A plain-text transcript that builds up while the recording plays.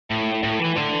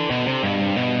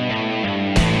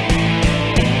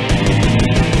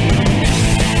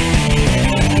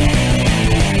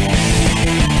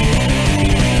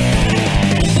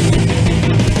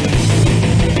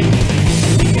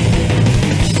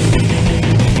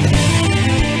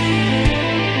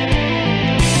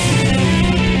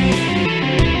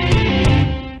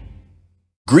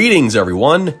Greetings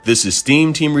everyone, this is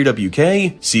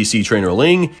SteamTeamRedubUK, CC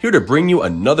Trainor-Ling, here to bring you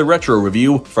another retro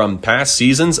review from past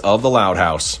seasons of The Loud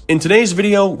House. In today's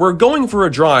video, we're going for a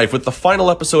drive with the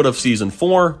final episode of Season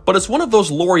 4, but it's one of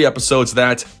those Lori episodes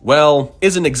that, well,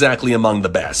 isn't exactly among the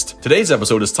best. Today's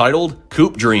episode is titled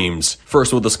Coupe Dreams.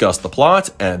 First we'll discuss the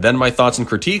plot, and then my thoughts and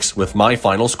critiques with my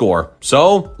final score.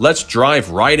 So, let's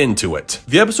drive right into it.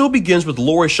 The episode begins with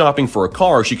Lori shopping for a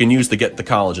car she can use to get to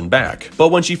college and back, but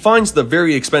when she finds the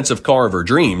very expensive car of her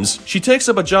dreams, she takes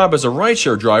up a job as a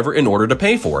rideshare driver in order to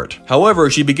pay for it. However,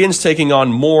 she begins taking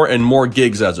on more and more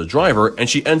gigs as a driver, and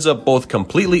she ends up both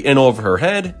completely in over her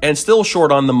head and still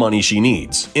short on the money she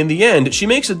needs. In the end, she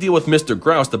makes a deal with Mr.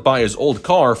 Grouse to buy his old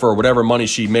car for whatever money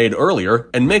she made earlier,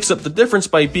 and makes up the difference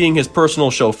by being his personal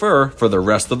chauffeur for the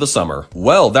rest of the summer.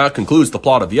 Well, that concludes the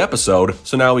plot of the episode,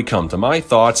 so now we come to my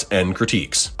thoughts and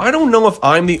critiques. I don't know if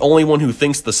I'm the only one who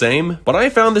thinks the same, but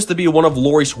I found this to be one of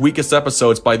Lori's weakest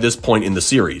episodes by this point in the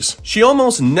series. She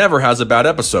almost never has a bad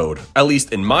episode, at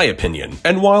least in my opinion.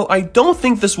 And while I don't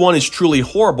think this one is truly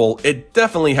horrible, it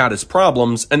definitely had its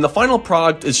problems, and the final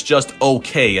product is just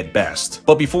okay at best.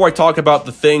 But before I talk about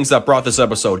the things that brought this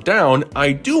episode down,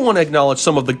 I do want to acknowledge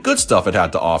some of the good stuff it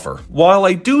had to offer. While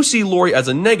I do see Lori as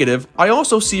a negative, I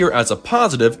also see her as a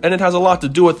positive, and it has a lot to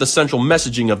do with the central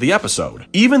messaging of the episode.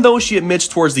 Even though she admits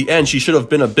towards the end she should have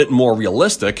been a bit more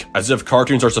realistic, as if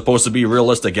cartoons are supposed to be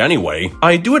realistic anyway,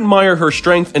 I do admire her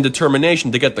strength and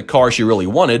determination to get the car she really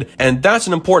wanted, and that's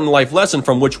an important life lesson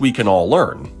from which we can all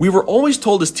learn. We were always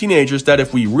told as teenagers that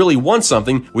if we really want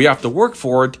something, we have to work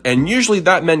for it, and usually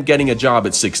that meant getting a job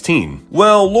at 16.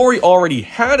 Well, Lori already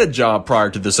had a job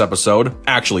prior to this episode,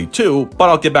 actually two, but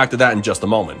I'll get back to that in just a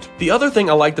moment. The other thing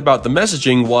I liked about the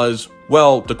messaging was,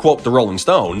 well, to quote the Rolling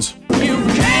Stones,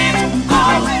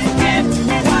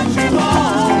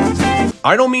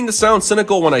 I don't mean to sound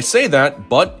cynical when I say that,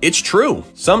 but it's true.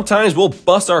 Sometimes we'll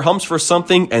bust our humps for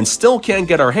something and still can't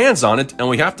get our hands on it, and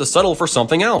we have to settle for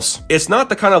something else. It's not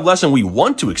the kind of lesson we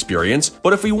want to experience,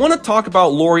 but if we want to talk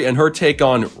about Lori and her take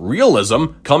on realism,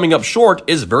 coming up short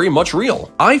is very much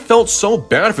real. I felt so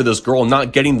bad for this girl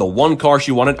not getting the one car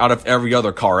she wanted out of every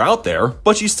other car out there,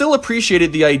 but she still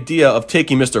appreciated the idea of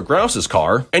taking Mr. Grouse's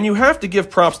car, and you have to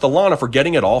give props to Lana for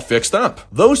getting it all fixed up.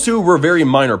 Those two were very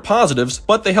minor positives,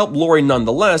 but they helped Lori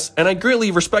nonetheless, and I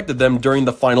greatly respected them during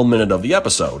the final minute of the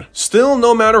episode. Still,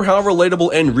 no matter how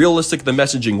relatable and realistic the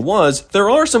messaging was, there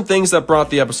are some things that brought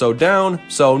the episode down,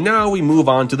 so now we move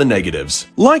on to the negatives.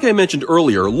 Like I mentioned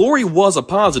earlier, Lori was a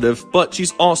positive, but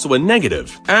she's also a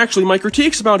negative. Actually, my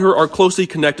critiques about her are closely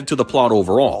connected to the plot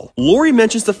overall. Lori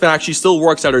mentions the fact she still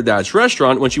works at her dad's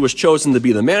restaurant when she was chosen to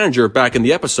be the manager back in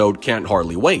the episode Can't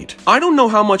Hardly Wait. I don't know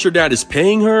how much her dad is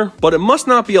paying her, but it must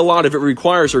not be a lot if it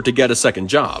requires her to get a second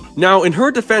job. Now, in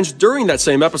her defense, during that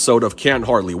same episode of Can't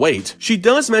Hardly Wait, she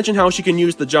does mention how she can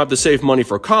use the job to save money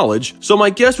for college, so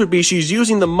my guess would be she's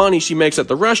using the money she makes at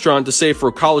the restaurant to save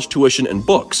for college tuition and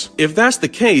books. If that's the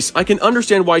case, I can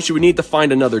understand why she would need to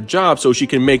find another job so she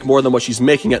can make more than what she's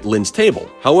making at Lynn's table.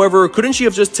 However, couldn't she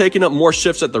have just taken up more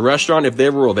shifts at the restaurant if they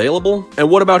were available?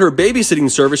 And what about her babysitting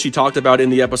service she talked about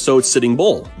in the episode Sitting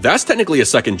Bull? That's technically a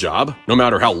second job, no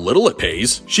matter how little it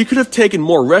pays. She could have taken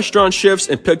more restaurant shifts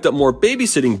and picked up more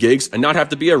babysitting gigs and not have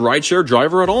to be a rideshare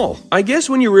driver at all. I guess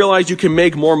when you realize you can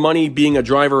make more money being a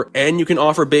driver and you can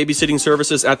offer babysitting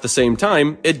services at the same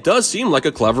time, it does seem like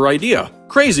a clever idea.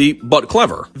 Crazy, but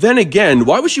clever. Then again,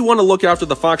 why would she want to look after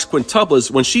the Fox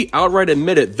quintuplas when she outright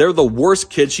admitted they're the worst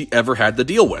kids she ever had to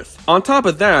deal with? On top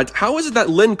of that, how is it that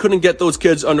Lynn couldn't get those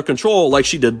kids under control like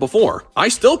she did before? I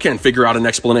still can't figure out an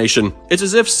explanation. It's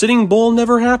as if Sitting Bull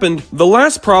never happened. The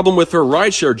last problem with her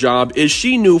rideshare job is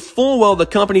she knew full well the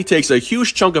company takes a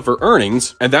huge chunk of her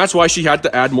earnings, and that's why she had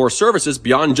to add more services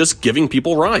beyond just giving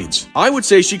people rides. I would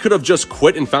say she could have just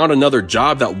quit and found another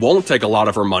job that won't take a lot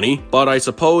of her money, but I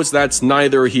suppose that's neither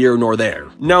here nor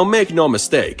there. Now make no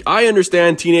mistake, I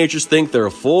understand teenagers think they're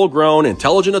full-grown,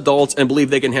 intelligent adults and believe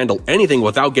they can handle anything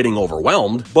without getting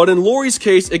overwhelmed, but in Lori's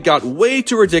case it got way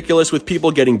too ridiculous with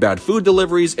people getting bad food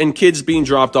deliveries and kids being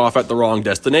dropped off at the wrong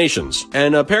destinations.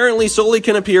 And apparently Sully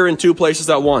can appear in two places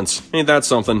at once. Ain't that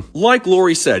something? Like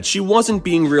Lori said, she wasn't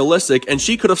being realistic and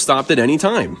she could have stopped at any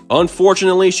time.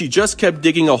 Unfortunately, she just kept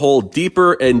digging a hole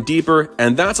deeper and deeper,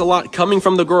 and that's a lot coming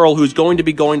from the girl who's going to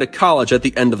be going to college at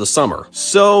the end of the summer.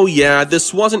 So yeah,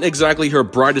 this wasn't exactly her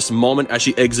brightest moment as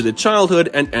she exited childhood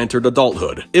and entered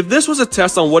adulthood. If this was a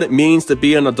test on what it means to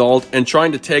be an adult and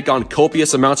trying to take on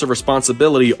copious amounts of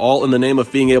responsibility all in the name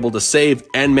of being able to save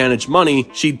and manage money,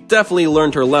 she definitely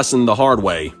learned her lesson the hard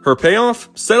way. Her payoff?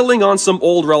 Settling on some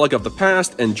old relic of the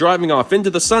past and driving off into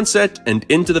the sunset and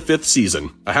into the 5th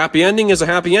season. A happy ending is a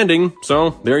happy ending, so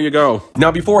there you go.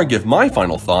 Now before I give my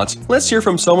final thoughts, let's hear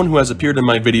from someone who has appeared in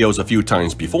my videos a few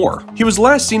times before. He was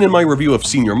last seen in my review of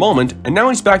Senior Moment, and now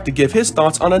he's back to give his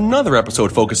thoughts on another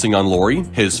episode focusing on Lori,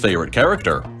 his favorite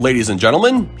character. Ladies and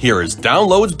gentlemen, here is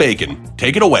Downloads Bacon.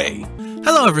 Take it away.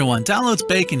 Hello everyone, Downloads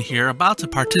Bacon here, about to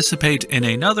participate in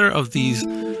another of these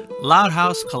Loud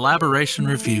House collaboration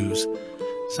reviews.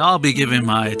 So I'll be giving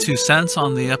my 2 cents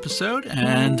on the episode,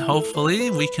 and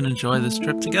hopefully we can enjoy this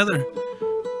trip together.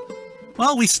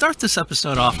 Well, we start this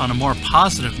episode off on a more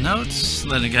positive note.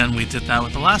 Then again, we did that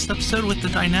with the last episode with the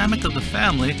dynamic of the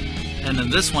family. And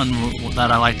in this one that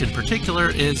I liked in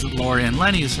particular is Lori and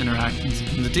Lenny's interactions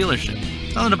in the dealership.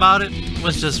 Something about it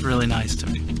was just really nice to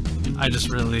me. I just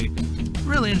really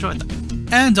enjoyed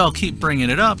that. And I'll keep bringing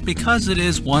it up because it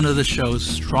is one of the show's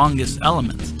strongest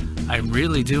elements. I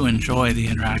really do enjoy the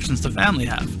interactions the family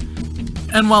have.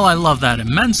 And while I love that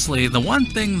immensely, the one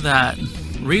thing that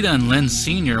Rita and Lynn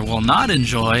Sr. will not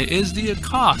enjoy is the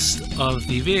cost of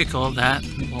the vehicle that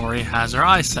Lori has her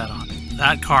eyes set on.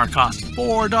 That car costs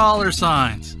 $4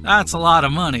 signs. That's a lot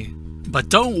of money. But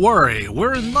don't worry,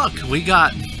 we're in luck. We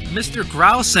got Mr.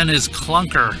 Grouse and his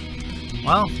clunker.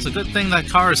 Well, it's a good thing that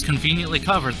car is conveniently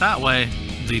covered that way.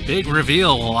 The big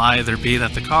reveal will either be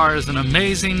that the car is an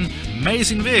amazing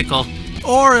vehicle,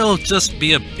 or it'll just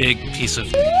be a big piece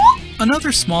of...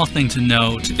 Another small thing to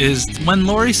note is when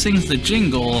Lori sings the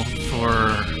jingle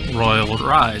for Royal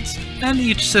Rides, and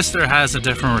each sister has a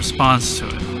different response to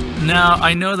it. Now,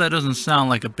 I know that doesn't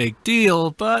sound like a big deal,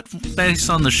 but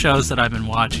based on the shows that I've been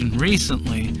watching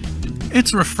recently,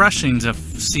 it's refreshing to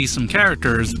see some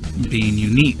characters being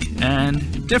unique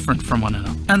and different from one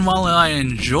another. And while I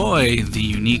enjoy the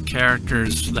unique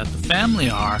characters that the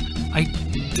family are, I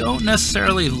don't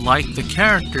necessarily like the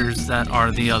characters that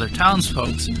are the other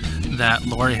townsfolk that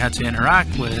Lori had to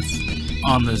interact with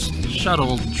on this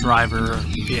shuttle driver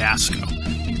fiasco.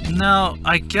 Now,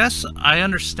 I guess I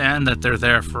understand that they're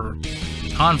there for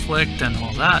conflict and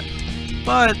all that,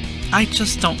 but I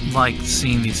just don't like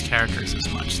seeing these characters as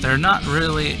much. They're not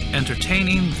really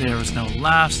entertaining, there was no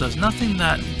laughs, there's nothing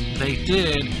that they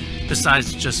did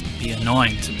besides just be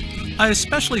annoying to me. I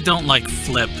especially don't like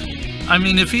Flip. I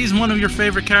mean, if he's one of your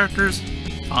favorite characters,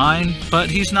 fine, but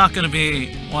he's not going to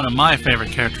be one of my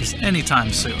favorite characters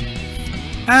anytime soon.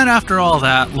 And after all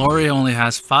that, Lori only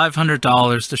has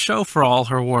 $500 to show for all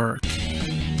her work.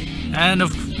 And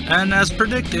as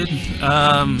predicted,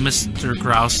 Mr.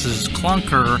 Grouse's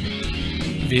clunker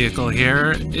vehicle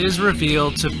here is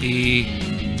revealed to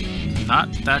be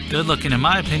not that good looking in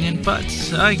my opinion, but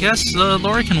I guess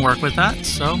Lori can work with that,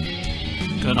 so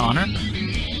good on her.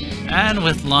 And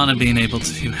with Lana being able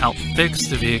to help fix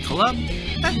the vehicle up,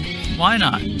 hey, why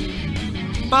not?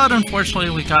 But unfortunately,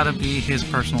 we gotta be his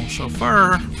personal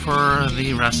chauffeur for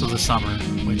the rest of the summer,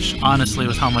 which honestly,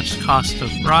 with how much it costs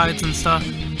of rides and stuff,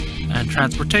 and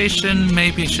transportation,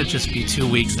 maybe it should just be 2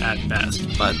 weeks at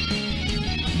best, but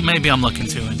maybe I'm looking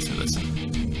too into this.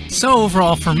 So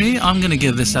overall for me, I'm gonna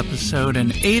give this episode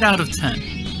an 8 out of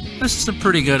 10. This is a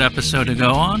pretty good episode to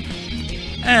go on,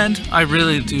 and I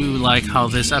really do like how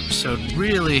this episode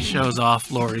really shows off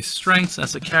Lori's strengths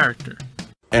as a character.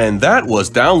 And that was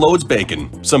Downloads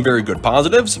Bacon. Some very good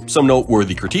positives, some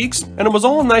noteworthy critiques, and it was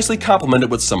all nicely complemented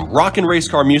with some rockin' race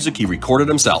car music he recorded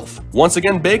himself. Once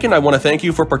again, Bacon, I want to thank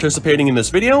you for participating in this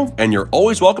video, and you're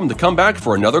always welcome to come back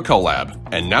for another collab.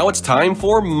 And now it's time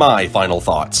for my final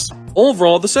thoughts.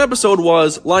 Overall, this episode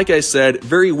was, like I said,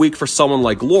 very weak for someone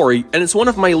like Lori, and it's one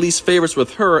of my least favorites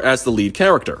with her as the lead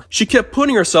character. She kept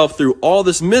putting herself through all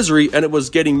this misery, and it was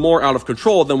getting more out of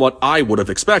control than what I would have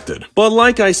expected. But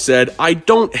like I said, I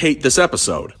don't hate this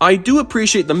episode. I do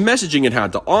appreciate the messaging it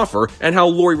had to offer, and how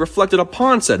Lori reflected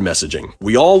upon said messaging.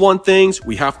 We all want things,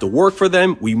 we have to work for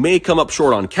them, we may come up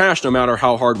short on cash no matter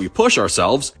how hard we push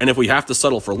ourselves, and if we have to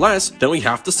settle for less, then we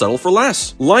have to settle for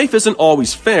less. Life isn't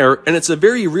always fair, and it's a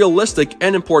very realistic realistic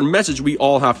and important message we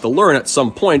all have to learn at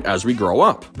some point as we grow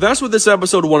up. That's what this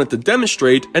episode wanted to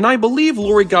demonstrate, and I believe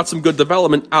Lori got some good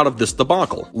development out of this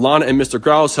debacle. Lana and Mr.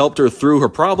 Grouse helped her through her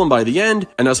problem by the end,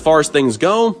 and as far as things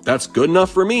go, that's good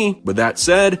enough for me. With that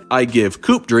said, I give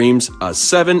Coupe Dreams a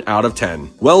 7 out of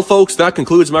 10. Well folks, that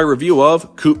concludes my review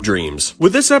of Coupe Dreams.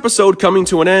 With this episode coming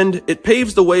to an end, it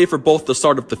paves the way for both the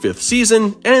start of the 5th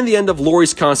season and the end of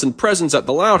Lori's constant presence at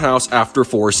the Loud House after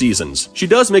 4 seasons. She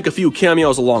does make a few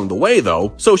cameos along the way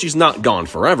though, so she's not gone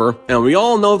forever, and we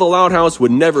all know the Loud House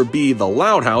would never be the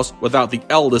Loud House without the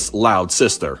eldest Loud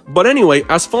sister. But anyway,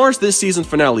 as far as this season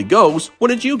finale goes, what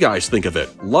did you guys think of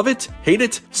it? Love it? Hate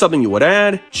it? Something you would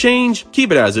add? Change?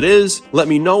 Keep it as it is? Let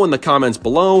me know in the comments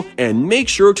below, and make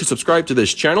sure to subscribe to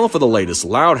this channel for the latest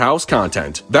Loud House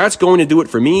content. That's going to do it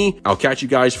for me. I'll catch you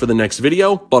guys for the next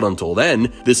video, but until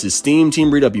then, this is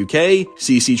SteamTeamRedubUK,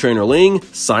 CC Trainor-Ling,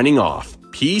 signing off.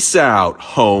 Peace out,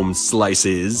 home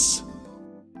slices.